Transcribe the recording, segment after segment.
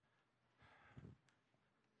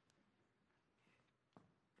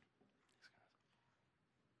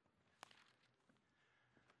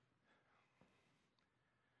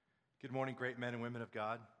Good morning, great men and women of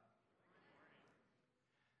God.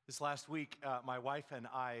 This last week, my wife and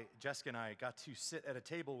I, Jessica and I, got to sit at a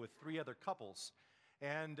table with three other couples.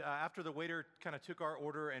 And after the waiter kind of took our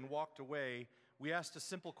order and walked away, we asked a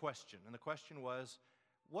simple question. And the question was,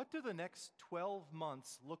 what do the next 12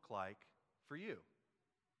 months look like for you?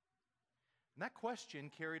 And that question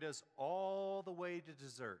carried us all the way to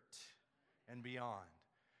dessert and beyond.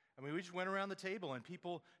 I mean, we just went around the table and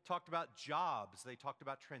people talked about jobs. They talked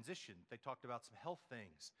about transition. They talked about some health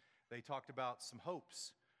things. They talked about some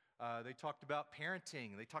hopes. They talked about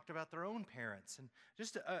parenting. They talked about their own parents. And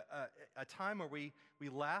just a time where we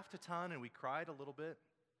laughed a ton and we cried a little bit.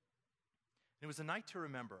 And it was a night to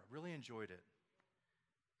remember. I really enjoyed it.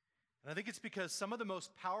 And I think it's because some of the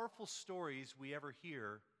most powerful stories we ever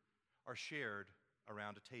hear are shared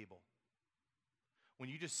around a table. When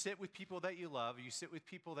you just sit with people that you love, you sit with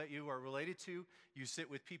people that you are related to, you sit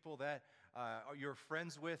with people that you're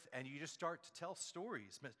friends with, and you just start to tell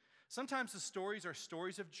stories. Sometimes the stories are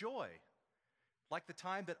stories of joy, like the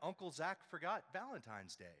time that Uncle Zach forgot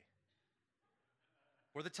Valentine's Day,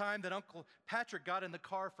 or the time that Uncle Patrick got in the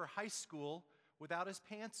car for high school without his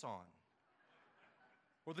pants on,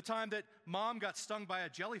 or the time that Mom got stung by a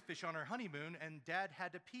jellyfish on her honeymoon and Dad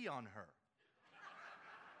had to pee on her.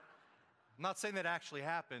 I'm not saying that actually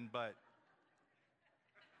happened, but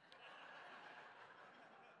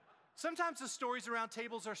sometimes the stories around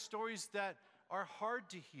tables are stories that are hard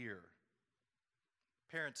to hear.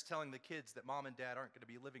 Parents telling the kids that mom and dad aren't going to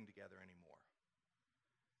be living together anymore.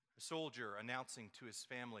 A soldier announcing to his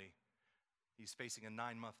family he's facing a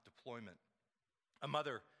 9-month deployment. A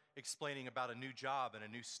mother explaining about a new job in a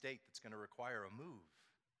new state that's going to require a move.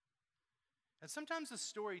 And sometimes the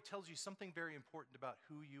story tells you something very important about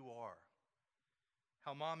who you are.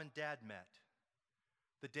 How mom and dad met,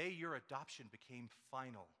 the day your adoption became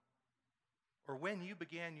final, or when you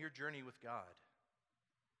began your journey with God.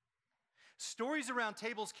 Stories around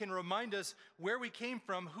tables can remind us where we came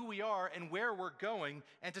from, who we are, and where we're going.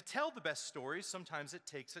 And to tell the best stories, sometimes it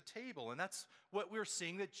takes a table. And that's what we're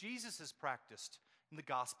seeing that Jesus has practiced in the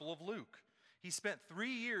Gospel of Luke. He spent 3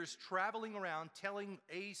 years traveling around telling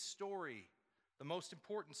a story, the most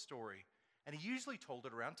important story, and he usually told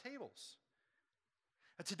it around tables.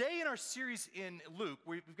 Today in our series in Luke,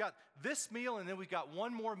 we've got this meal and then we've got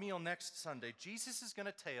one more meal next Sunday. Jesus is going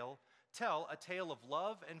to tell a tale of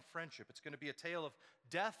love and friendship. It's going to be a tale of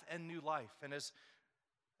death and new life. And as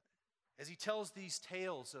he tells these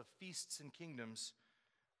tales of feasts and kingdoms,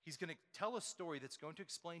 he's going to tell a story that's going to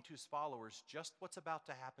explain to his followers just what's about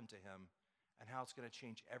to happen to him and how it's going to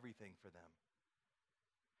change everything for them.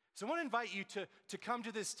 So I want to invite you to come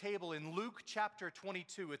to this table in Luke chapter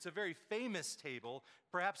 22. It's a very famous table,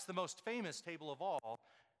 perhaps the most famous table of all.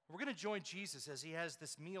 We're going to join Jesus as he has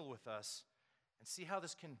this meal with us and see how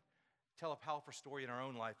this can tell a powerful story in our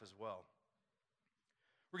own life as well.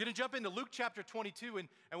 We're going to jump into Luke chapter 22, and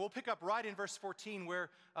we'll pick up right in verse 14 where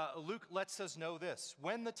Luke lets us know this.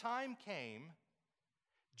 When the time came,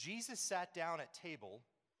 Jesus sat down at table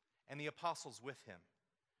and the apostles with him.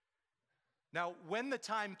 Now, when the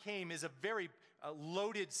time came is a very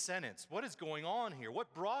loaded sentence. What is going on here?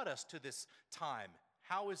 What brought us to this time?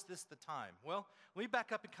 How is this the time? Well, let me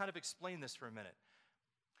back up and kind of explain this for a minute.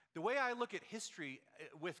 The way I look at history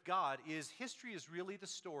with God is history is really the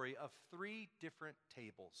story of 3 different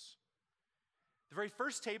tables. The very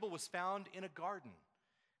first table was found in a garden.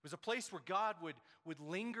 It was a place where God would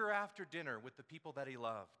linger after dinner with the people that he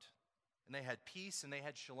loved. And they had peace and they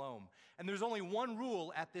had shalom. And there's only one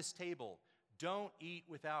rule at this table. Don't eat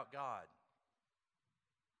without God.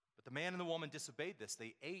 But the man and the woman disobeyed this.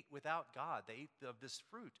 They ate without God. They ate of this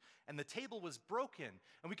fruit. And the table was broken.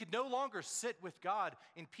 And we could no longer sit with God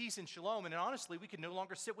in peace and shalom. And honestly, we could no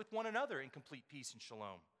longer sit with one another in complete peace and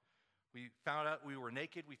shalom. We found out we were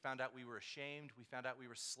naked. We found out we were ashamed. We found out we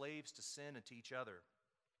were slaves to sin and to each other.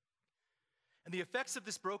 And the effects of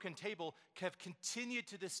this broken table have continued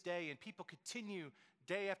to this day. And people continue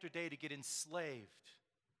day after day to get enslaved.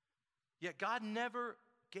 Yet God never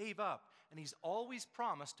gave up, and he's always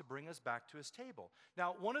promised to bring us back to his table.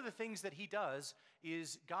 Now, one of the things that he does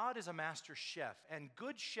is God is a master chef, and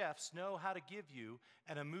good chefs know how to give you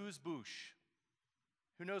an amuse-bouche.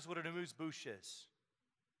 Who knows what an amuse-bouche is?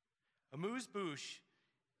 Amuse-bouche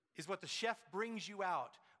is what the chef brings you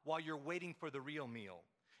out while you're waiting for the real meal.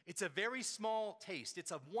 It's a very small taste. It's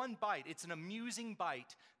a one bite. It's an amusing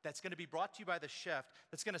bite that's going to be brought to you by the chef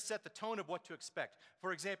that's going to set the tone of what to expect.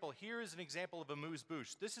 For example, here is an example of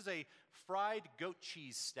amuse-bouche. This is a fried goat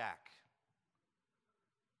cheese stack.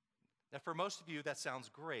 Now, for most of you, that sounds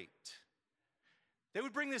great. They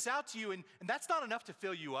would bring this out to you, and that's not enough to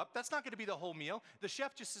fill you up. That's not going to be the whole meal. The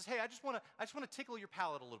chef just says, hey, I just want to tickle your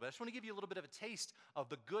palate a little bit. I just want to give you a little bit of a taste of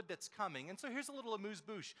the good that's coming. And so here's a little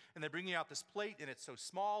amuse-bouche. And they bring you out this plate, and it's so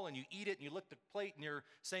small, and you eat it, and you lick the plate, and you're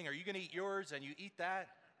saying, are you going to eat yours? And you eat that.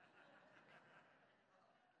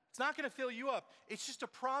 It's not going to fill you up. It's just a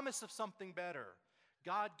promise of something better.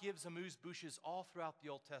 God gives amuse-bouches all throughout the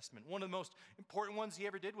Old Testament. One of the most important ones he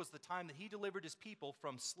ever did was the time that he delivered his people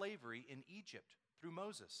from slavery in Egypt through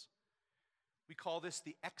Moses. We call this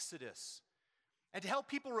the Exodus. And to help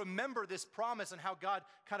people remember this promise and how God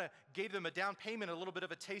kind of gave them a down payment, a little bit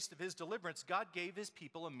of a taste of his deliverance, God gave his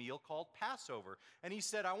people a meal called Passover. And he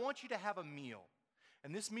said, I want you to have a meal.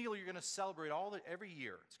 And this meal you're going to celebrate every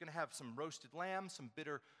year. It's going to have some roasted lamb, some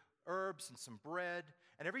bitter herbs, and some bread.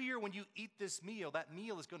 And every year when you eat this meal, that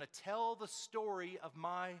meal is going to tell the story of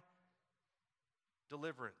my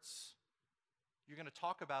deliverance. You're going to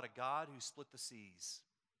talk about a God who split the seas.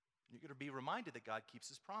 You're going to be reminded that God keeps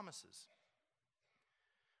his promises.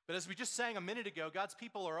 But as we just sang a minute ago, God's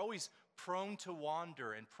people are always prone to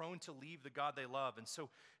wander and prone to leave the God they love. And so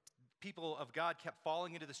people of God kept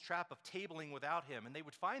falling into this trap of tabling without him, and they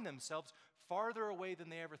would find themselves farther away than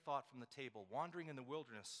they ever thought from the table, wandering in the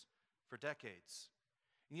wilderness for decades.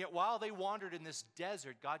 And yet while they wandered in this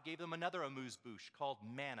desert, God gave them another amuse-bouche called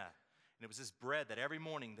manna. And it was this bread that every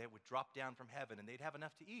morning they would drop down from heaven and they'd have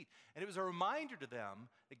enough to eat. And it was a reminder to them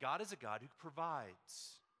that God is a God who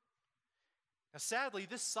provides. Now, sadly,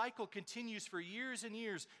 this cycle continues for years and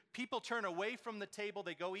years. People turn away from the table.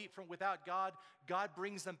 They go eat without God. God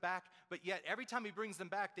brings them back. But yet, every time he brings them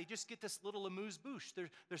back, they just get this little amuse-bouche.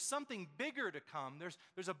 There's something bigger to come.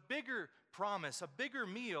 There's a bigger promise, a bigger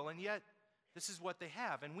meal, and yet this is what they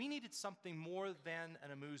have. And we needed something more than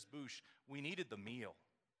an amuse-bouche. We needed the meal.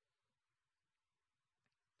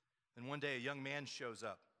 And one day, a young man shows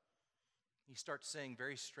up. He starts saying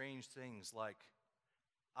very strange things like,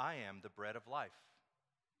 I am the bread of life.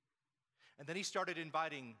 And then he started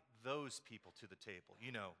inviting those people to the table.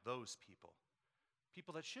 You know, those people.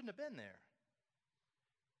 People that shouldn't have been there.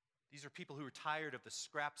 These are people who were tired of the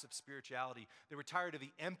scraps of spirituality. They were tired of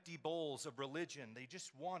the empty bowls of religion. They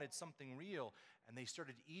just wanted something real. And they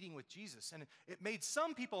started eating with Jesus. And it made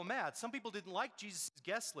some people mad. Some people didn't like Jesus'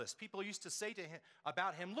 guest list. People used to say to him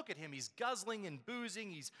about him, look at him, he's guzzling and boozing.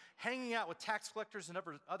 He's hanging out with tax collectors and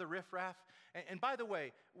other riffraff. And by the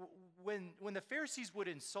way, when the Pharisees would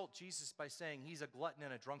insult Jesus by saying he's a glutton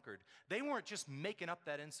and a drunkard, they weren't just making up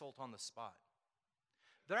that insult on the spot.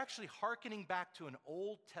 They're actually hearkening back to an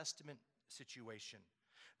Old Testament situation.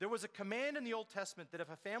 There was a command in the Old Testament that if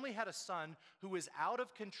a family had a son who was out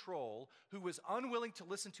of control, who was unwilling to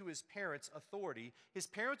listen to his parents' authority, his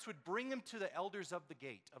parents would bring him to the elders of the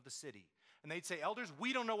gate of the city. And they'd say, elders,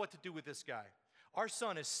 we don't know what to do with this guy. Our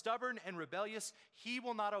son is stubborn and rebellious. He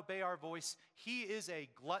will not obey our voice. He is a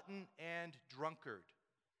glutton and drunkard.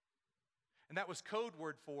 And that was code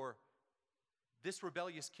word for this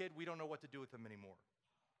rebellious kid, we don't know what to do with him anymore.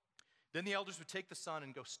 Then the elders would take the son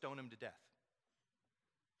and go stone him to death.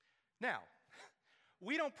 Now,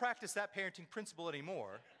 we don't practice that parenting principle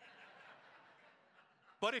anymore.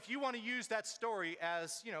 But if you want to use that story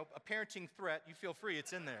as, a parenting threat, you feel free,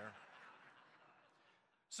 it's in there.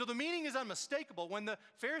 So the meaning is unmistakable. When the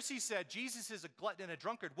Pharisees said Jesus is a glutton and a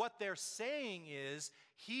drunkard, what they're saying is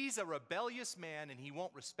he's a rebellious man and he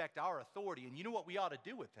won't respect our authority. And you know what we ought to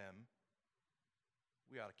do with him?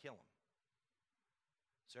 We ought to kill him.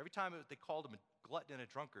 So every time they called him a glutton and a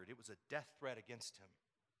drunkard, it was a death threat against him.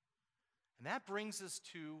 And that brings us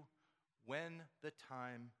to when the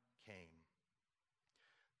time came.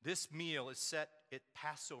 This meal is set at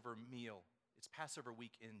Passover meal. It's Passover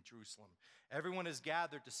week in Jerusalem. Everyone is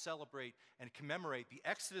gathered to celebrate and commemorate the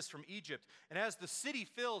exodus from Egypt. And as the city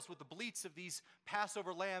fills with the bleats of these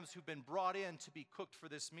Passover lambs who've been brought in to be cooked for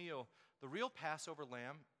this meal, the real Passover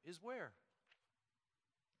lamb is where?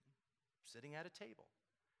 Sitting at a table.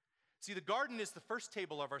 See, the garden is the first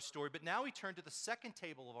table of our story, but now we turn to the second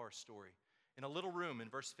table of our story in a little room in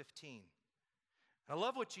verse 15. And I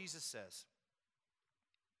love what Jesus says.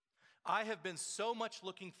 I have been so much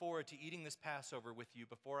looking forward to eating this Passover with you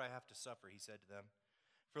before I have to suffer, he said to them.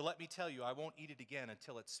 For let me tell you, I won't eat it again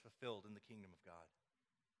until it's fulfilled in the kingdom of God.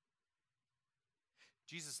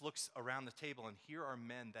 Jesus looks around the table, and here are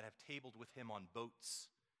men that have tabled with him on boats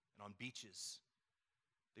and on beaches.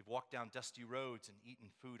 They've walked down dusty roads and eaten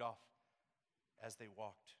food off as they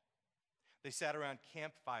walked. They sat around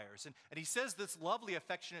campfires. And he says this lovely,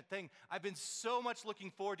 affectionate thing. I've been so much looking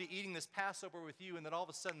forward to eating this Passover with you, and then all of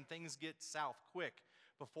a sudden things get south quick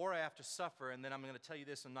before I have to suffer, and then I'm going to tell you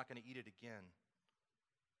this, I'm not going to eat it again.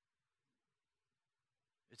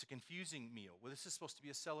 It's a confusing meal. Well, this is supposed to be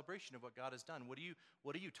a celebration of what God has done. What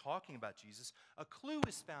are you talking about, Jesus? A clue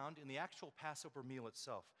is found in the actual Passover meal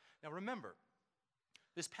itself. Now remember,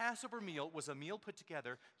 this Passover meal was a meal put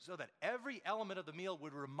together so that every element of the meal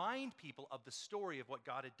would remind people of the story of what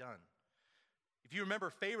God had done. If you remember,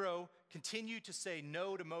 Pharaoh continued to say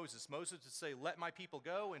no to Moses. Moses would say, let my people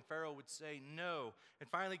go, and Pharaoh would say no. And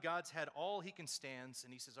finally, God's had all he can stand,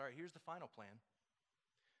 and he says, all right, here's the final plan.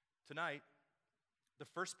 Tonight, the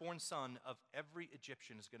firstborn son of every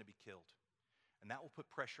Egyptian is going to be killed. And that will put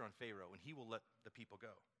pressure on Pharaoh, and he will let the people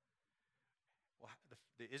go. Well,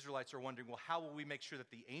 the Israelites are wondering, well, how will we make sure that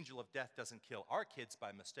the angel of death doesn't kill our kids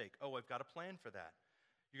by mistake? Oh, I've got a plan for that.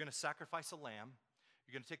 You're going to sacrifice a lamb.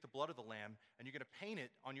 You're going to take the blood of the lamb, and you're going to paint it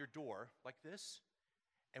on your door like this.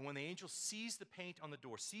 And when the angel sees the paint on the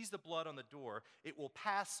door, sees the blood on the door, it will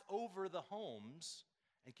pass over the homes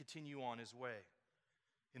and continue on his way.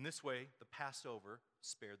 In this way, the Passover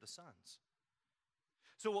spared the sons.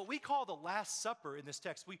 So what we call the Last Supper in this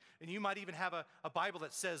text, and you might even have a Bible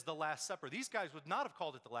that says the Last Supper. These guys would not have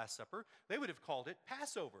called it the Last Supper. They would have called it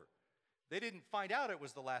Passover. They didn't find out it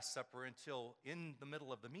was the Last Supper until in the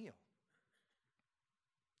middle of the meal.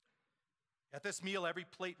 At this meal, every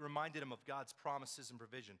plate reminded them of God's promises and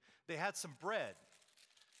provision. They had some bread.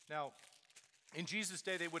 Now, in Jesus'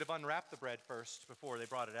 day, they would have unwrapped the bread first before they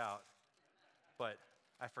brought it out. But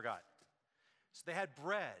I forgot. So they had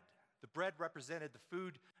bread. The bread represented the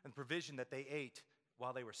food and provision that they ate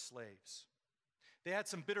while they were slaves. They had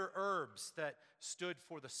some bitter herbs that stood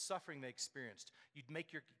for the suffering they experienced. You'd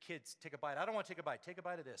make your kids take a bite. I don't want to take a bite. Take a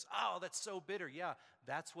bite of this. Oh, that's so bitter. Yeah,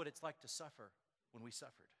 that's what it's like to suffer when we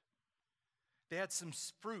suffered. They had some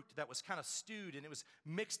fruit that was kind of stewed, and it was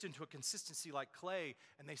mixed into a consistency like clay.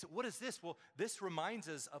 And they said, what is this? Well, this reminds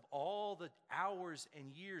us of all the hours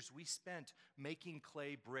and years we spent making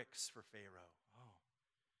clay bricks for Pharaoh.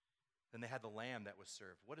 Then they had the lamb that was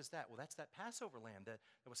served. What is that? Well, that's that Passover lamb that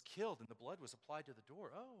was killed and the blood was applied to the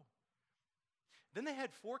door. Oh. Then they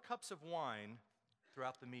had 4 cups of wine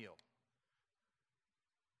throughout the meal.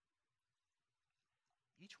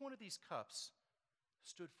 Each one of these cups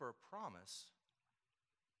stood for a promise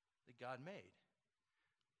that God made.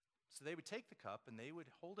 So they would take the cup and they would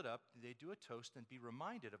hold it up, they'd do a toast and be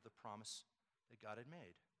reminded of the promise that God had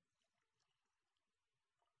made.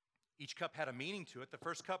 Each cup had a meaning to it. The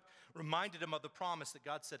first cup reminded him of the promise that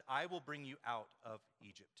God said, I will bring you out of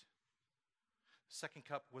Egypt. The second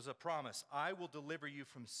cup was a promise, I will deliver you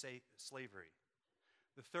from slavery.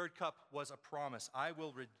 The third cup was a promise, I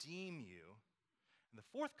will redeem you. And the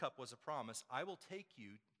fourth cup was a promise, I will take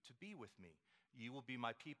you to be with me. You will be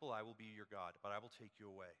my people, I will be your God, but I will take you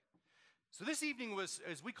away. So this evening was,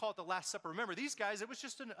 as we call it, the Last Supper. Remember, these guys, it was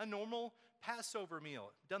just a normal Passover meal.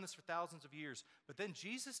 We've done this for thousands of years. But then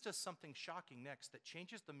Jesus does something shocking next that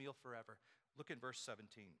changes the meal forever. Look at verse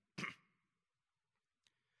 17.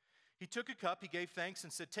 He took a cup, he gave thanks,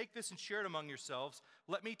 and said, take this and share it among yourselves.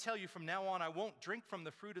 Let me tell you, from now on, I won't drink from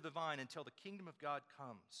the fruit of the vine until the kingdom of God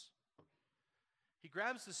comes. He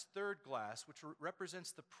grabs this third glass, which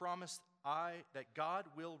represents the promise that God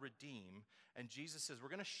will redeem. And Jesus says, we're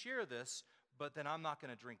going to share this, but then I'm not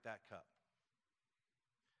going to drink that cup.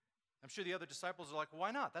 I'm sure the other disciples are like, well,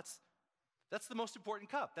 why not? That's the most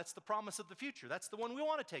important cup. That's the promise of the future. That's the one we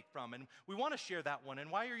want to take from, and we want to share that one.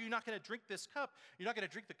 And why are you not going to drink this cup? You're not going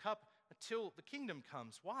to drink the cup until the kingdom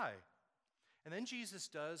comes. Why? And then Jesus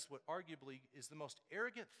does what arguably is the most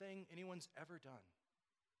arrogant thing anyone's ever done.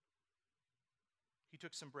 He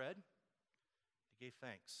took some bread, he gave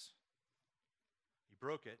thanks. He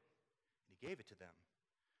broke it, and he gave it to them.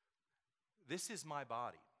 This is my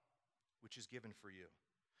body, which is given for you.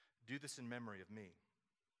 Do this in memory of me.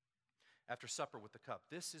 After supper with the cup,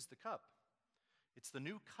 this is the cup. It's the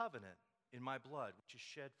new covenant in my blood, which is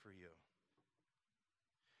shed for you.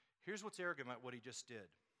 Here's what's arrogant about what he just did.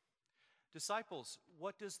 Disciples,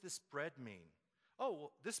 what does this bread mean? Oh,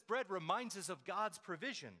 well, this bread reminds us of God's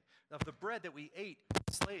provision, of the bread that we ate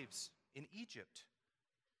as slaves in Egypt.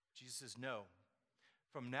 Jesus says, no.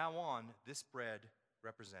 From now on, this bread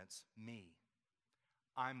represents me.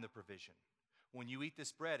 I'm the provision. When you eat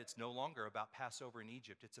this bread, it's no longer about Passover in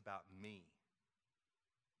Egypt. It's about me.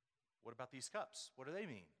 What about these cups? What do they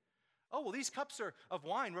mean? Oh, well, these cups of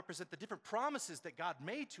wine represent the different promises that God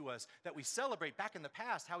made to us that we celebrate back in the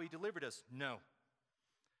past, how he delivered us. No.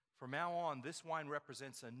 From now on, this wine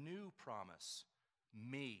represents a new promise.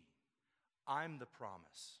 Me. I'm the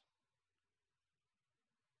promise.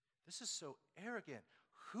 This is so arrogant.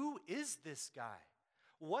 Who is this guy?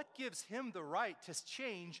 What gives him the right to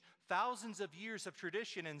change thousands of years of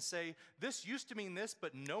tradition and say, this used to mean this,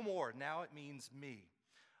 but no more. Now it means me.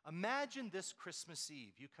 Imagine this Christmas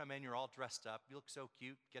Eve. You come in, you're all dressed up, you look so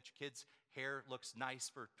cute, get your kids' hair looks nice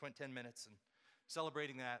for 10 minutes and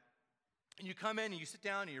celebrating that. And you come in and you sit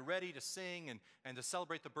down and you're ready to sing and to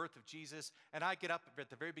celebrate the birth of Jesus. And I get up at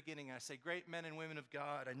the very beginning and I say, great men and women of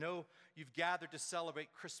God, I know you've gathered to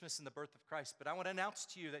celebrate Christmas and the birth of Christ, but I want to announce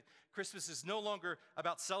to you that Christmas is no longer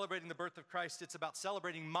about celebrating the birth of Christ, it's about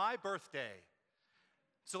celebrating my birthday.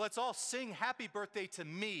 So let's all sing happy birthday to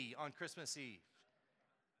me on Christmas Eve.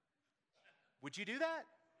 Would you do that?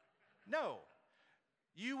 No.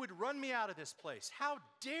 You would run me out of this place. How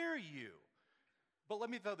dare you? But let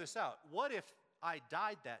me throw this out. What if I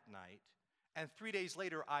died that night and 3 days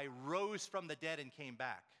later I rose from the dead and came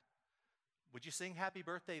back? Would you sing happy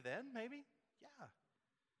birthday then, maybe? Yeah.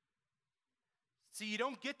 See, you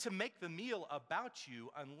don't get to make the meal about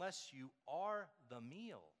you unless you are the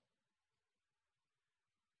meal.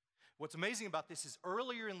 What's amazing about this is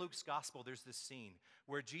earlier in Luke's gospel, there's this scene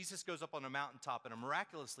where Jesus goes up on a mountaintop and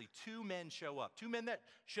miraculously 2 men show up. 2 men that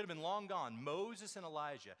should have been long gone, Moses and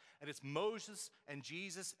Elijah. And it's Moses and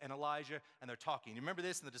Jesus and Elijah, and they're talking. You remember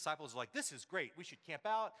this? And the disciples are like, this is great. We should camp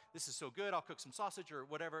out. This is so good. I'll cook some sausage or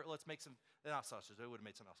whatever. Let's make some, not sausage. They would have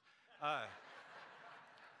made something else.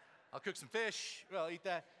 I'll cook some fish. Well, eat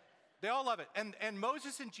that. They all love it. And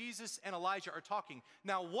Moses and Jesus and Elijah are talking.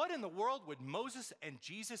 Now, what in the world would Moses and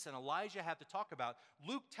Jesus and Elijah have to talk about?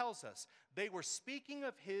 Luke tells us they were speaking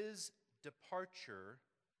of his departure,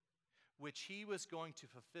 which he was going to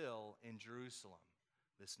fulfill in Jerusalem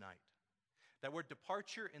this night. That word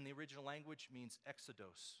departure in the original language means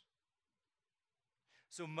exodos.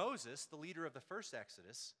 So Moses, the leader of the first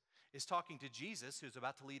Exodus, is talking to Jesus, who's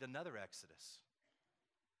about to lead another Exodus.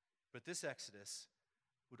 But this Exodus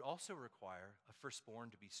would also require a firstborn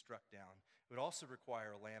to be struck down. It would also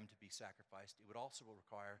require a lamb to be sacrificed. It would also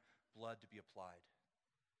require blood to be applied.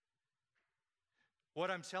 What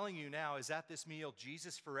I'm telling you now is at this meal,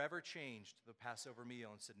 Jesus forever changed the Passover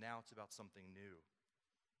meal and said, now it's about something new.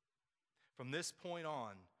 From this point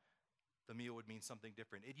on, the meal would mean something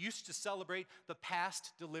different. It used to celebrate the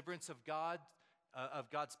past deliverance of God, of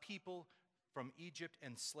God's people from Egypt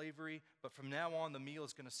and slavery, but from now on, the meal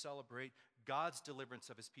is going to celebrate God's deliverance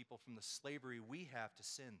of his people from the slavery we have to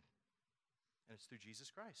sin. And it's through Jesus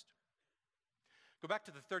Christ. Go back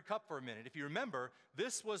to the third cup for a minute. If you remember,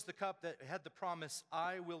 this was the cup that had the promise,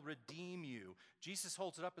 I will redeem you. Jesus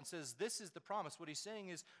holds it up and says, this is the promise. What he's saying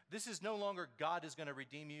is, this is no longer God is going to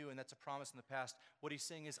redeem you, and that's a promise in the past. What he's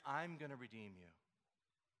saying is, I'm going to redeem you.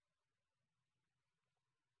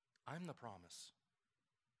 I'm the promise.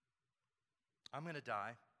 I'm going to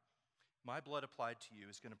die. My blood applied to you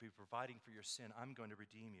is going to be providing for your sin. I'm going to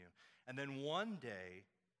redeem you. And then one day,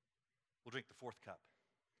 we'll drink the fourth cup.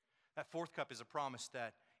 That fourth cup is a promise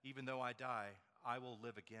that even though I die, I will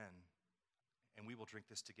live again, and we will drink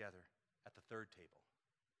this together at the third table.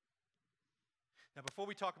 Now, before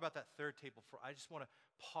we talk about that third table, I just want to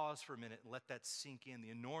pause for a minute and let that sink in,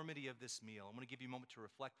 the enormity of this meal. I want to give you a moment to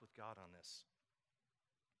reflect with God on this.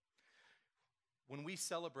 When we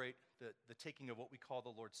celebrate the taking of what we call the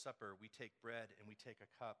Lord's Supper, we take bread and we take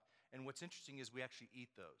a cup. And what's interesting is we actually eat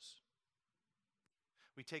those.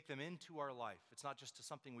 We take them into our life. It's not just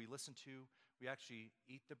something we listen to. We actually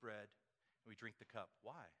eat the bread and we drink the cup.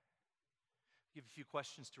 Why? I'll give a few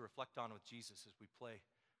questions to reflect on with Jesus as we play.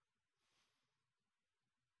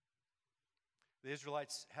 The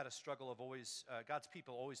Israelites had a struggle of God's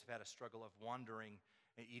people always have had a struggle of wandering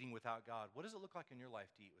and eating without God. What does it look like in your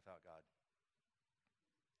life to eat without God?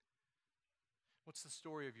 What's the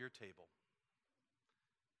story of your table?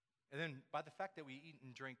 And then by the fact that we eat and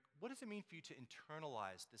drink, what does it mean for you to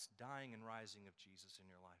internalize this dying and rising of Jesus in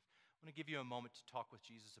your life? I want to give you a moment to talk with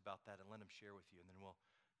Jesus about that and let him share with you, and then we'll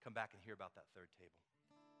come back and hear about that third table.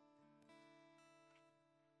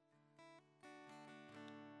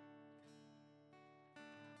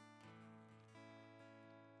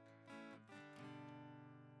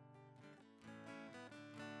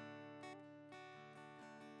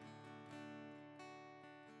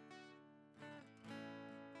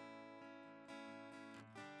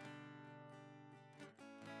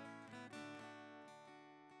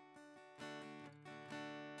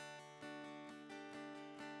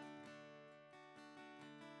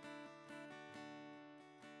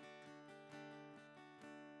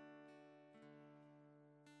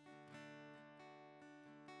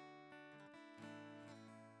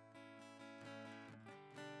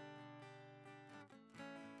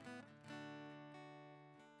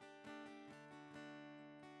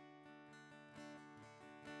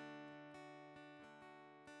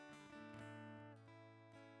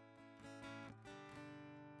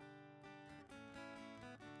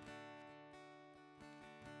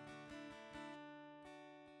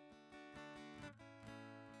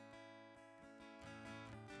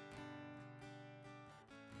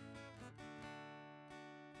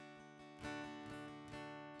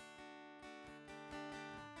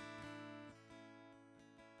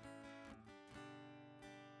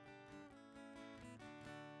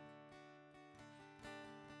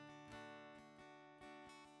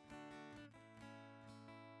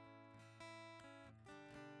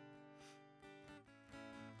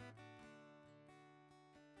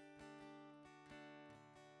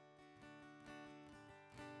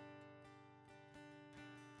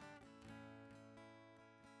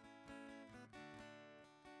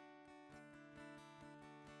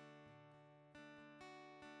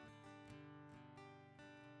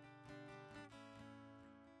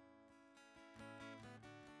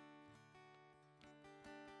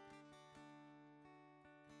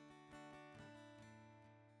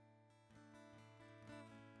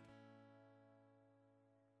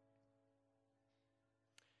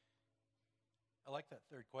 like that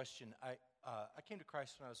third question. I came to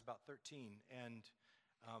Christ when I was about 13, and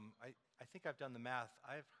I think I've done the math.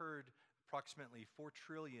 I've heard approximately 4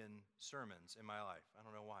 trillion sermons in my life. I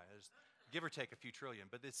don't know why. There's give or take a few trillion,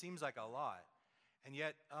 but it seems like a lot. And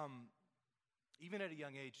yet, even at a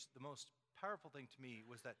young age, the most powerful thing to me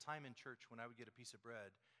was that time in church when I would get a piece of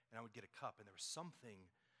bread and I would get a cup, and there was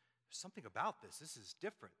something about this. This is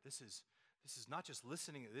different. This is not just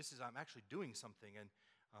listening. I'm actually doing something. And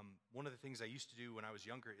one of the things I used to do when I was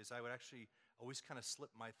younger is I would actually always kind of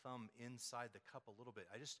slip my thumb inside the cup a little bit.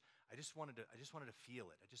 I just wanted to feel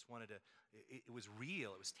it. It was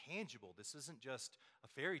real. It was tangible. This isn't just a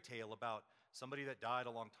fairy tale about somebody that died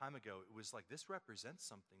a long time ago. It was like, this represents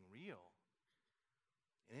something real.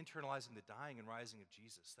 And internalizing the dying and rising of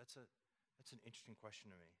Jesus, that's an interesting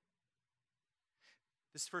question to me.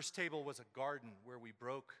 This first table was a garden where we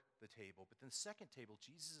broke the table, but then the second table,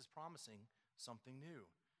 Jesus is promising something new.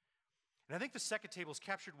 And I think the second table is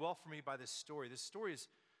captured well for me by this story. This story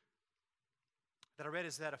that I read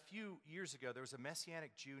is that a few years ago, there was a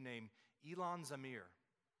Messianic Jew named Ilan Zamir.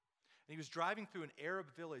 And he was driving through an Arab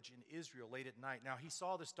village in Israel late at night. Now, he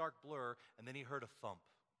saw this dark blur, and then he heard a thump.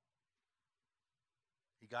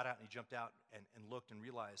 He got out and he jumped out and looked and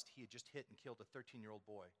realized he had just hit and killed a 13-year-old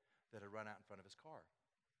boy that had run out in front of his car.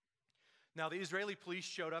 Now, the Israeli police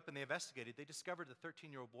showed up and they investigated. They discovered the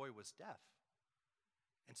 13-year-old boy was deaf.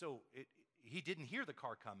 And so he didn't hear the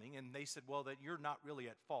car coming, and they said, well, that you're not really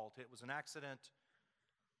at fault. It was an accident.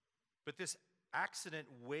 But this accident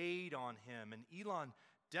weighed on him, and Elon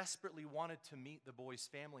desperately wanted to meet the boy's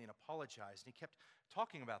family and apologize. And he kept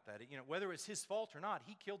talking about that. Whether it's his fault or not,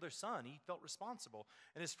 he killed their son. He felt responsible.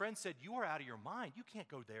 And his friend said, you are out of your mind. You can't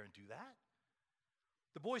go there and do that.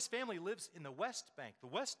 The boy's family lives in the West Bank. The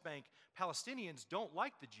West Bank Palestinians don't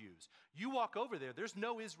like the Jews. You walk over there, there's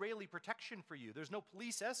no Israeli protection for you. There's no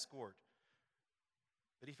police escort.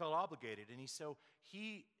 But he felt obligated, and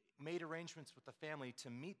he made arrangements with the family to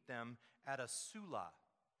meet them at a sulah.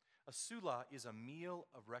 A sulah is a meal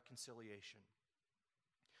of reconciliation.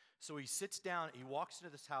 So he sits down, he walks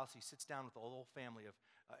into this house, he sits down with the whole family of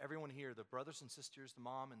everyone here, the brothers and sisters, the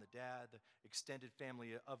mom and the dad, the extended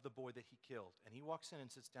family of the boy that he killed. And he walks in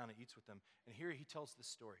and sits down and eats with them. And here he tells this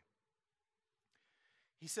story.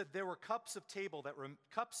 He said, there were cups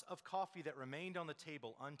of coffee that remained on the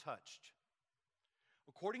table untouched.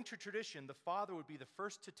 According to tradition, the father would be the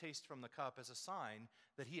first to taste from the cup as a sign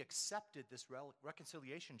that he accepted this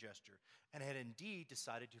reconciliation gesture and had indeed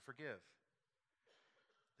decided to forgive.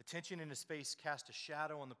 The tension in his face cast a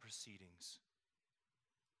shadow on the proceedings.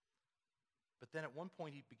 But then at one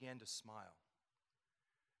point he began to smile,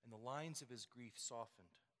 and the lines of his grief softened.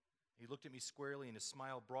 He looked at me squarely, and his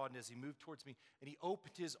smile broadened as he moved towards me, and he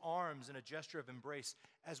opened his arms in a gesture of embrace.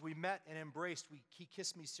 As we met and embraced, he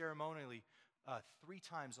kissed me ceremonially 3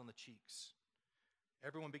 times on the cheeks.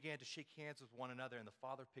 Everyone began to shake hands with one another, and the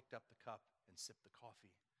father picked up the cup and sipped the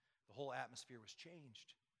coffee. The whole atmosphere was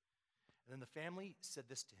changed. And then the family said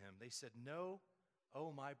this to him. They said, know,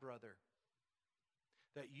 oh my brother,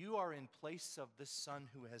 that you are in place of this son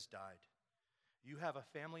who has died. You have a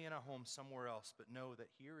family and a home somewhere else, but know that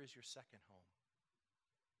here is your second home.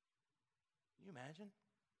 Can you imagine?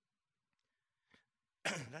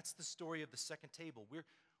 That's the story of the second table.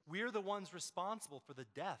 We're the ones responsible for the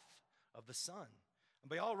death of the son. And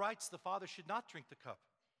by all rights, the father should not drink the cup,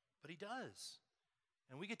 but he does.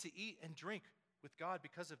 And we get to eat and drink with God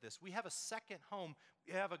because of this. We have a second home.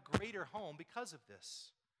 We have a greater home because of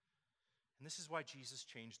this. And this is why Jesus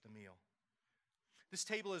changed the meal. This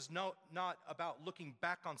table is not about looking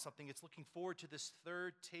back on something. It's looking forward to this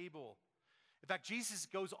third table. In fact, Jesus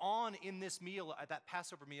goes on in this meal, at that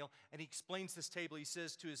Passover meal, and he explains this table. He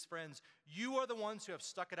says to his friends, you are the ones who have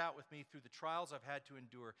stuck it out with me through the trials I've had to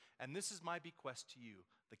endure, and this is my bequest to you,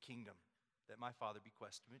 the kingdom that my Father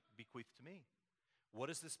bequeathed to me. What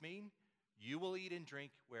does this mean? You will eat and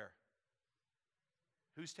drink where?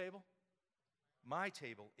 Whose table? My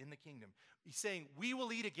table in the kingdom. He's saying, we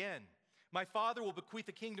will eat again. My Father will bequeath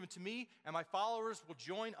the kingdom to me, and my followers will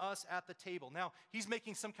join us at the table. Now, he's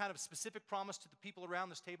making some kind of specific promise to the people around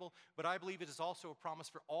this table, but I believe it is also a promise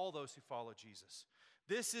for all those who follow Jesus.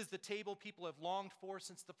 This is the table people have longed for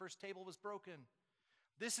since the first table was broken.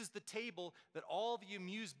 This is the table that all the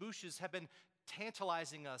amuse-bouches have been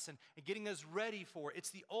tantalizing us and getting us ready for.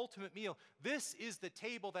 It's the ultimate meal. This is the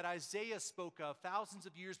table that Isaiah spoke of thousands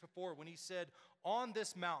of years before when he said, on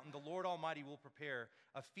this mountain the Lord Almighty will prepare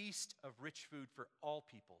a feast of rich food for all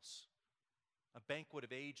peoples, a banquet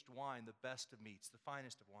of aged wine, the best of meats, the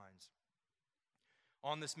finest of wines.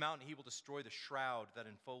 On this mountain he will destroy the shroud that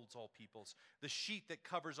enfolds all peoples, the sheet that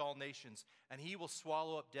covers all nations, and he will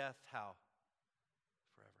swallow up death, how?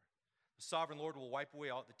 The sovereign Lord will wipe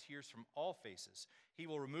away all the tears from all faces. He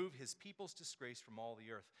will remove his people's disgrace from all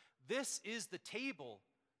the earth. This is the table,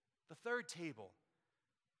 the third table.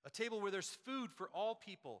 A table where there's food for all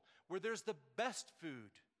people, where there's the best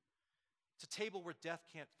food. It's a table where death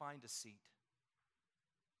can't find a seat.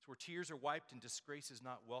 It's where tears are wiped and disgrace is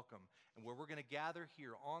not welcome, and where we're going to gather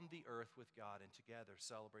here on the earth with God and together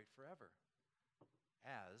celebrate forever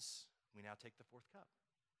as we now take the fourth cup.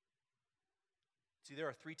 See, there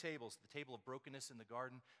are three tables: the table of brokenness in the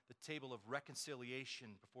garden, the table of reconciliation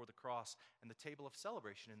before the cross, and the table of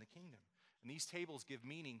celebration in the kingdom. And these tables give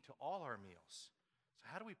meaning to all our meals. So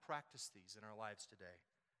how do we practice these in our lives today?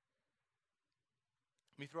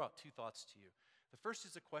 Let me throw out two thoughts to you. The first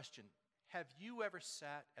is a question. Have you ever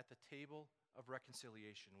sat at the table of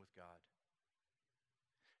reconciliation with God?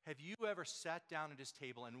 Have you ever sat down at his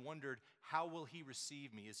table and wondered, how will he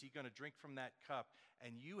receive me? Is he going to drink from that cup?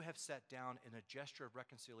 And you have sat down in a gesture of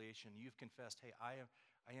reconciliation. You've confessed, hey, I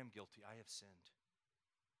am guilty. I have sinned.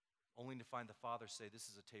 Only to find the Father say, this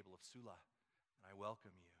is a table of Sula, and I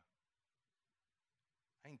welcome you.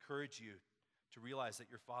 I encourage you to realize that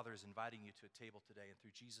your Father is inviting you to a table today, and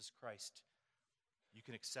through Jesus Christ, you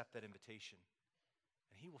can accept that invitation,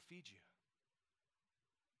 and he will feed you.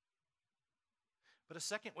 But a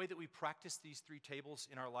second way that we practice these three tables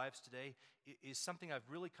in our lives today is something I've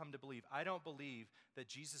really come to believe. I don't believe that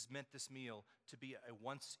Jesus meant this meal to be a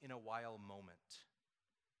once-in-a-while moment.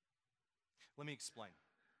 Let me explain.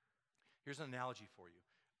 Here's an analogy for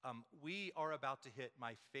you. We are about to hit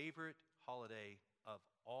my favorite holiday of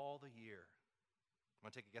all the year.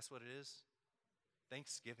 Want to take a guess what it is?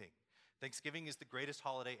 Thanksgiving. Thanksgiving is the greatest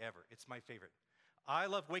holiday ever. It's my favorite. I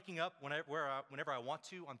love waking up whenever I want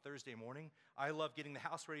to on Thursday morning. I love getting the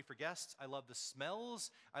house ready for guests. I love the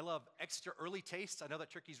smells. I love extra early tastes. I know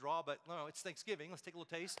that turkey's raw, but no, it's Thanksgiving. Let's take a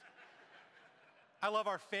little taste. I love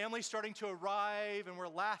our family starting to arrive, and we're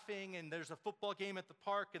laughing, and there's a football game at the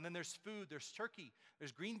park, and then there's food. There's turkey.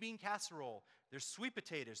 There's green bean casserole. There's sweet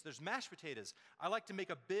potatoes. There's mashed potatoes. I like to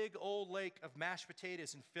make a big old lake of mashed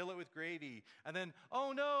potatoes and fill it with gravy. And then,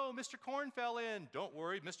 oh no, Mr. Corn fell in. Don't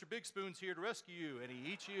worry, Mr. Big Spoon's here to rescue you, and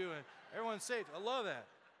he eats you, and everyone's safe. I love that.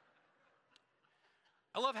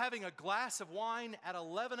 I love having a glass of wine at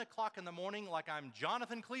 11 o'clock in the morning like I'm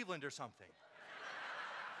Jonathan Cleveland or something.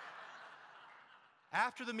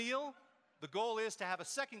 After the meal, the goal is to have a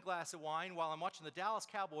second glass of wine while I'm watching the Dallas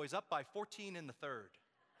Cowboys up by 14 in the third.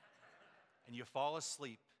 And you fall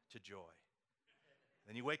asleep to joy.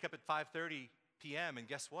 Then you wake up at 5:30 p.m. and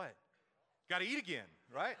guess what? Got to eat again,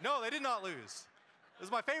 right? No, they did not lose. This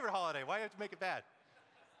is my favorite holiday. Why do you have to make it bad?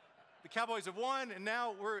 The Cowboys have won, and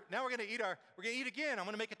now we're going to eat again. I'm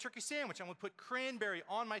going to make a turkey sandwich. I'm going to put cranberry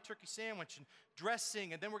on my turkey sandwich and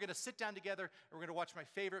dressing, and then we're going to sit down together and we're going to watch my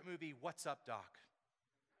favorite movie, What's Up, Doc?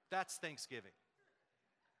 That's Thanksgiving.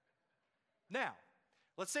 Now,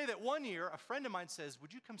 let's say that one year a friend of mine says,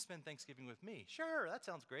 would you come spend Thanksgiving with me? Sure, that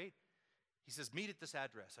sounds great. He says, meet at this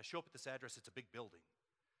address. I show up at this address. It's a big building.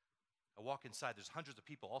 I walk inside. There's hundreds of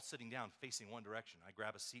people all sitting down facing one direction. I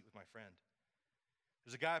grab a seat with my friend.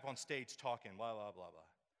 There's a guy up on stage talking, blah, blah, blah, blah.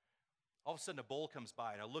 All of a sudden, a bowl comes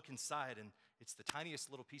by, and I look inside, and it's the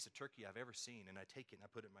tiniest little piece of turkey I've ever seen, and I take it and I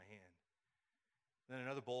put it in my hand. Then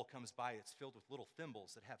another bowl comes by. It's filled with little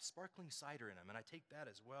thimbles that have sparkling cider in them, and I take that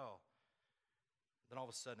as well. Then all of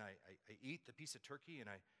a sudden, I eat the piece of turkey, and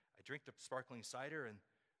I drink the sparkling cider, and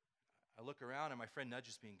I look around, and my friend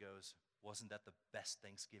nudges me and goes, wasn't that the best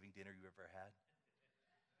Thanksgiving dinner you ever had?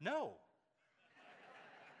 No.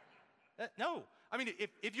 No. I mean,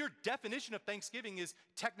 if your definition of Thanksgiving is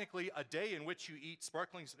technically a day in which you eat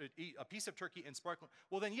a piece of turkey and sparkling,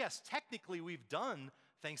 well then yes, technically we've done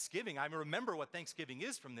Thanksgiving. I remember what Thanksgiving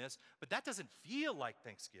is from this, but that doesn't feel like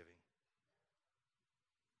Thanksgiving.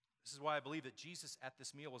 This is why I believe that Jesus at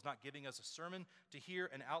this meal was not giving us a sermon to hear,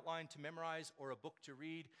 an outline to memorize, or a book to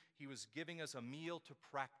read. He was giving us a meal to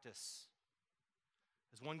practice.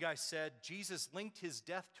 As one guy said, Jesus linked his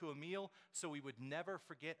death to a meal so we would never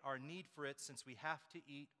forget our need for it since we have to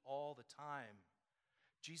eat all the time.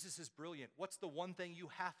 Jesus is brilliant. What's the one thing you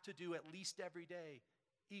have to do at least every day?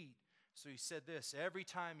 Eat. So he said this, every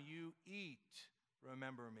time you eat,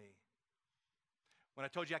 remember me. When I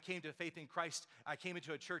told you I came to faith in Christ, I came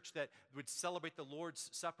into a church that would celebrate the Lord's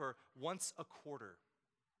Supper once a quarter,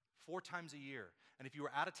 4 times a year. And if you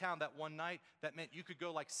were out of town that one night, that meant you could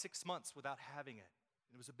go like 6 months without having it.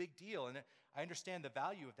 It was a big deal, and I understand the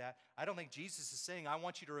value of that. I don't think Jesus is saying, I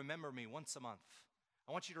want you to remember me once a month.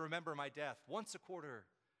 I want you to remember my death once a quarter.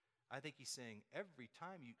 I think he's saying, every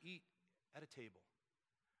time you eat at a table,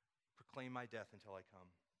 proclaim my death until I come.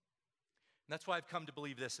 That's why I've come to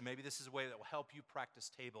believe this, and maybe this is a way that will help you practice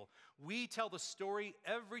table. We tell the story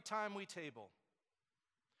every time we table.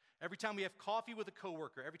 Every time we have coffee with a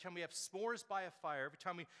coworker, every time we have s'mores by a fire, every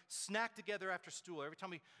time we snack together after school, every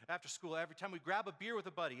time we grab a beer with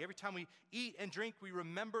a buddy, every time we eat and drink, we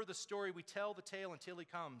remember the story, we tell the tale until he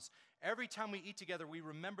comes. Every time we eat together, we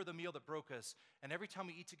remember the meal that broke us, and every time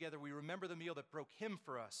we eat together, we remember the meal that broke him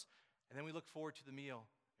for us. And then we look forward to the meal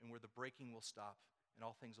and where the breaking will stop and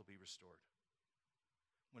all things will be restored.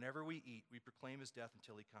 Whenever we eat, we proclaim his death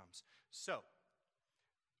until he comes. So,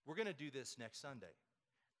 we're going to do this next Sunday.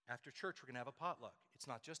 After church, we're going to have a potluck. It's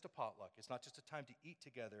not just a potluck. It's not just a time to eat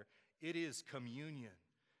together. It is communion.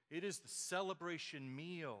 It is the celebration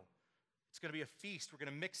meal. It's going to be a feast. We're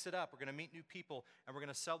going to mix it up. We're going to meet new people, and we're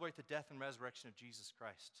going to celebrate the death and resurrection of Jesus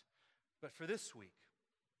Christ. But for this week,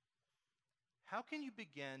 how can you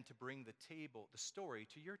begin to bring the story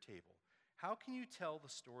to your table? How can you tell the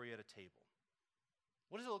story at a table?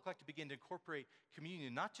 What does it look like to begin to incorporate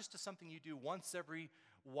communion, not just as something you do once every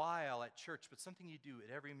while at church, but something you do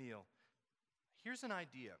at every meal? Here's an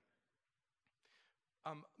idea.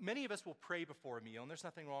 Many of us will pray before a meal, and there's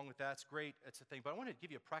nothing wrong with that. It's great. It's a thing. But I wanted to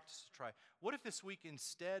give you a practice to try. What if this week,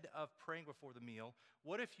 instead of praying before the meal,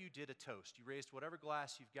 what if you did a toast? You raised whatever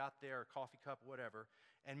glass you've got there, a coffee cup, whatever,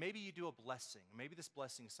 and maybe you do a blessing. Maybe this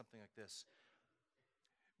blessing is something like this.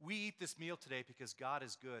 We eat this meal today because God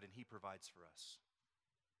is good and he provides for us.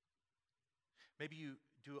 Maybe you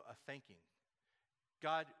do a thanking.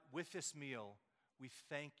 God, with this meal, we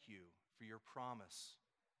thank you for your promise.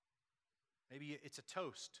 Maybe it's a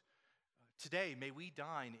toast. Today, may we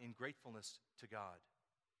dine in gratefulness to God.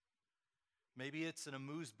 Maybe it's an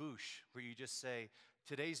amuse-bouche where you just say,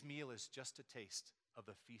 today's meal is just a taste of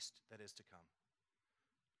the feast that is to come.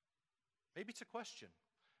 Maybe it's a question.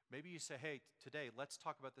 Maybe you say, hey, today, let's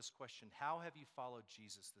talk about this question. How have you followed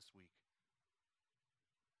Jesus this week?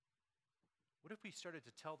 What if we started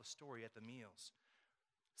to tell the story at the meals?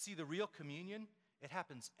 See, the real communion, it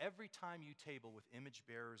happens every time you table with image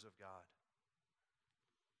bearers of God.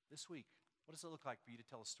 This week, what does it look like for you to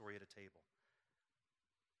tell a story at a table?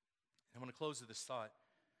 And I want to close with this thought.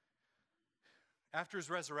 After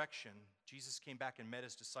his resurrection, Jesus came back and met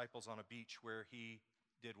his disciples on a beach where he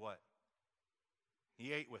did what?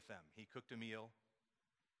 He ate with them. He cooked a meal,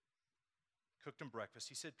 cooked them breakfast.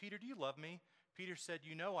 He said, Peter, do you love me? Peter said,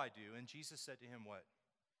 you know I do. And Jesus said to him what?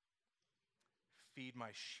 Feed my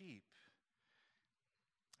sheep.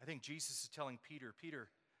 I think Jesus is telling Peter, Peter,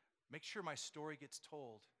 make sure my story gets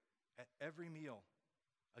told at every meal,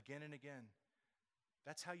 again and again.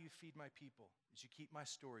 That's how you feed my people, is you keep my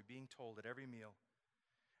story being told at every meal.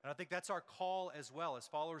 And I think that's our call as well as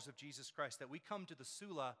followers of Jesus Christ, that we come to the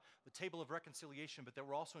Sula, the table of reconciliation, but that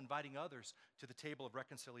we're also inviting others to the table of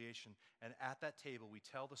reconciliation. And at that table, we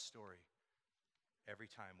tell the story every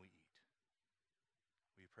time we eat.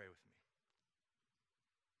 Will you pray with me?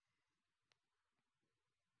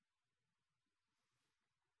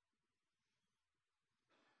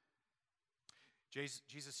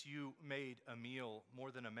 Jesus, you made a meal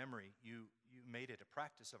more than a memory. You made it a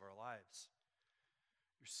practice of our lives.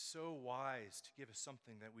 You're so wise to give us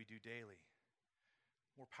something that we do daily.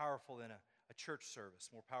 More powerful than a church service,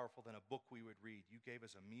 more powerful than a book we would read. You gave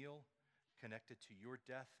us a meal connected to your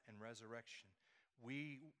death and resurrection.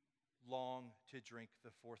 We long to drink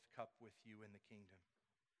the fourth cup with you in the kingdom.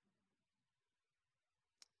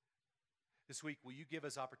 This week, will you give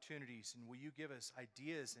us opportunities and will you give us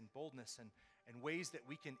ideas and boldness and ways that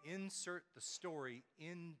we can insert the story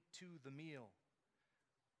into the meal,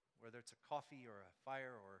 whether it's a coffee or a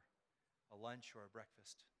fire or a lunch or a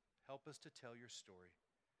breakfast. Help us to tell your story.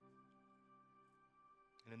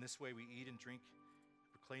 And in this way, we eat and drink,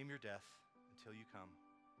 proclaim your death until you come.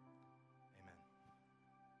 Amen.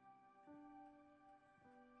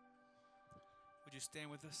 Would you stand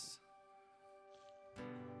with us?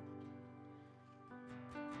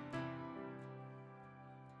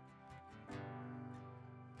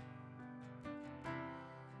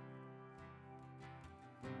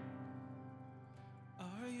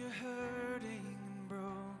 Are you hurting and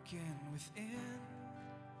broken within?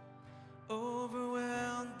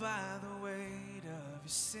 Overwhelmed by the weight of your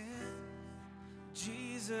sin?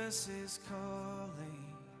 Jesus is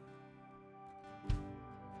calling.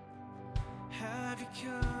 Have you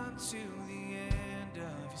come to the end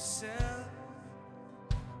of yourself?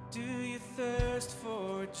 Do you thirst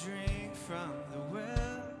for a drink from the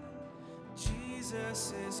well?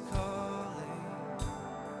 Jesus is calling.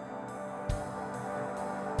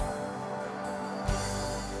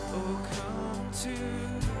 Oh, come to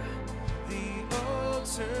the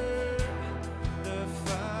altar. The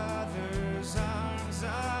Father's arms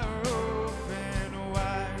are open.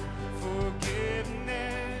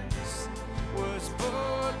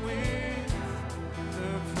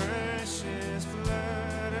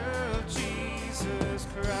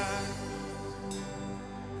 Christ.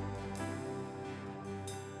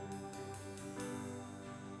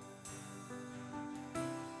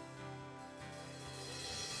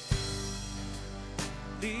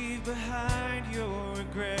 Leave behind your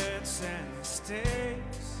regrets and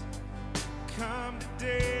mistakes. Come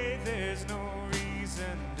today, there's no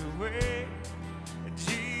reason to wait.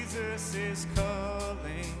 Jesus is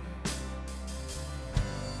calling.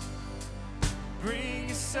 Bring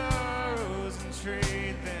your sorrows and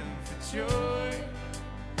trade them for joy.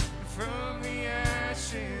 From the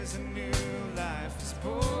ashes, a new life is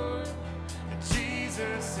born.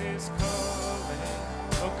 Jesus is calling.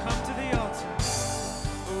 Oh, come to the altar.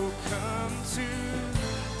 Oh, come to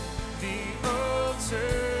the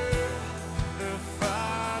altar. The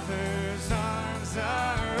Father's arms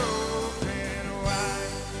are open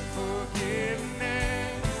wide.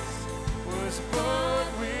 Forgiveness was bought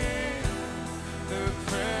with the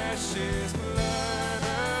precious blood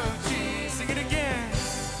of Jesus. Sing it again.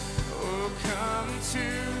 Oh, come to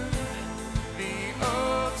the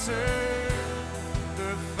altar.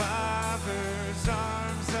 The Father's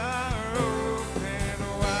arms are open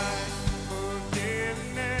wide.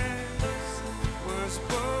 Forgiveness was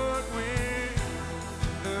bought with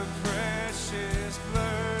the precious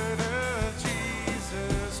blood of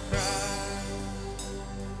Jesus Christ.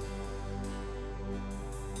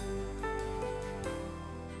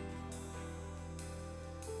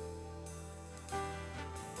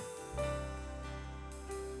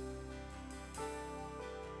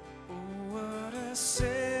 Oh, what a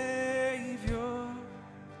Savior.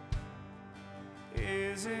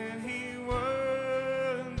 Isn't he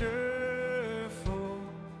wonderful?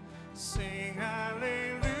 Sing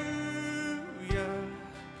hallelujah.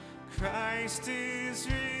 Christ is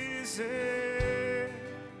risen.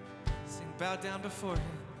 Sing, bow down before him.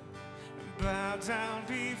 Bow down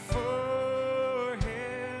before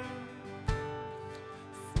him.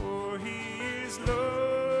 For he is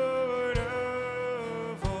Lord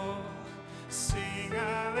of all. Sing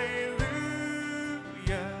hallelujah.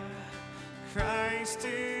 Christ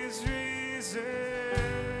is risen.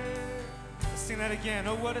 Let's sing that again.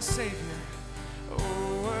 Oh, what a Savior.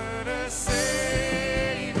 Oh, what a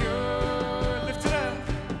Savior. Lift it up.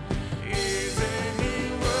 Isn't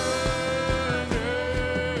he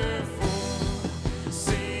wonderful?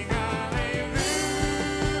 Sing hallelujah.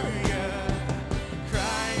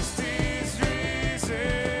 Christ is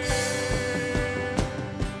risen.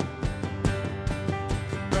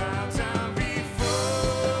 Bow down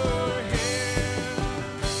before him,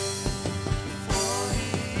 for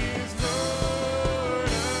he is Lord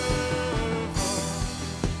of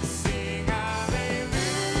all. Sing hallelujah,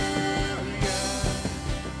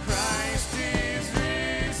 Christ is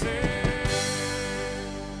risen.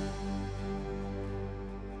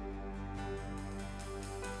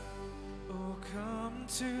 Oh, come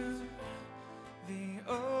to the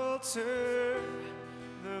altar.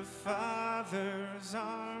 The Father's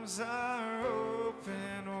arms are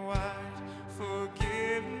open wide.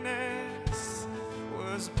 Forgiveness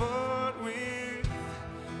was bought with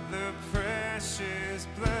the precious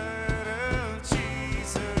blood of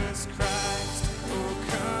Jesus Christ. Oh,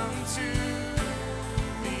 come to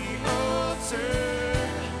the altar.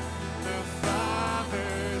 The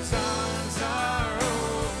Father's arms are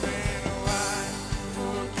open wide.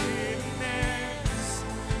 Forgiveness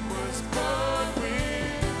was bought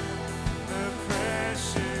with the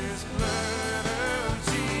precious blood of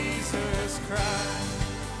Jesus Christ.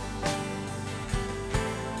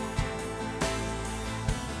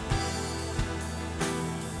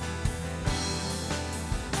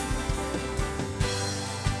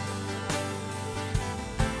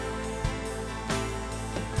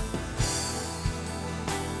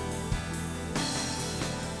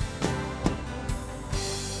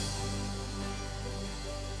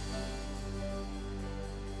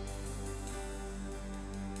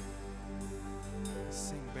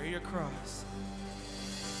 Sing, bear your cross.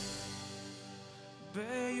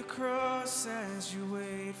 Bear your cross as you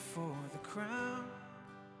wait for the crown.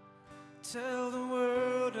 Tell the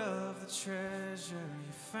world of the treasure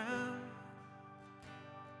you found.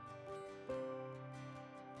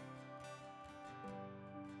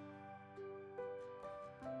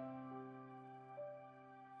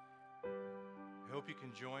 I hope you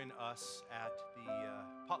can join us at the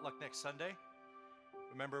potluck next Sunday.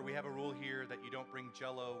 Remember, we have a rule here that you don't bring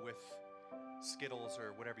Jell-O with Skittles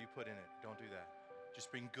or whatever you put in it. Don't do that.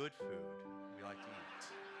 Just bring good food. We like to eat.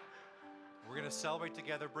 We're going to celebrate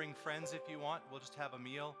together. Bring friends if you want. We'll just have a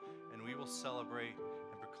meal, and we will celebrate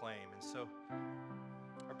and proclaim. And so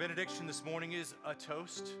our benediction this morning is a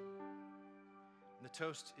toast. And the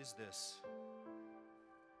toast is this: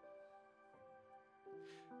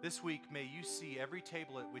 This week, may you see every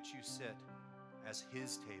table at which you sit as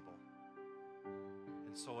his table.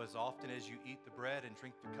 And so as often as you eat the bread and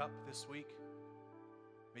drink the cup this week,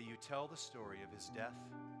 may you tell the story of his death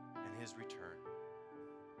and his return.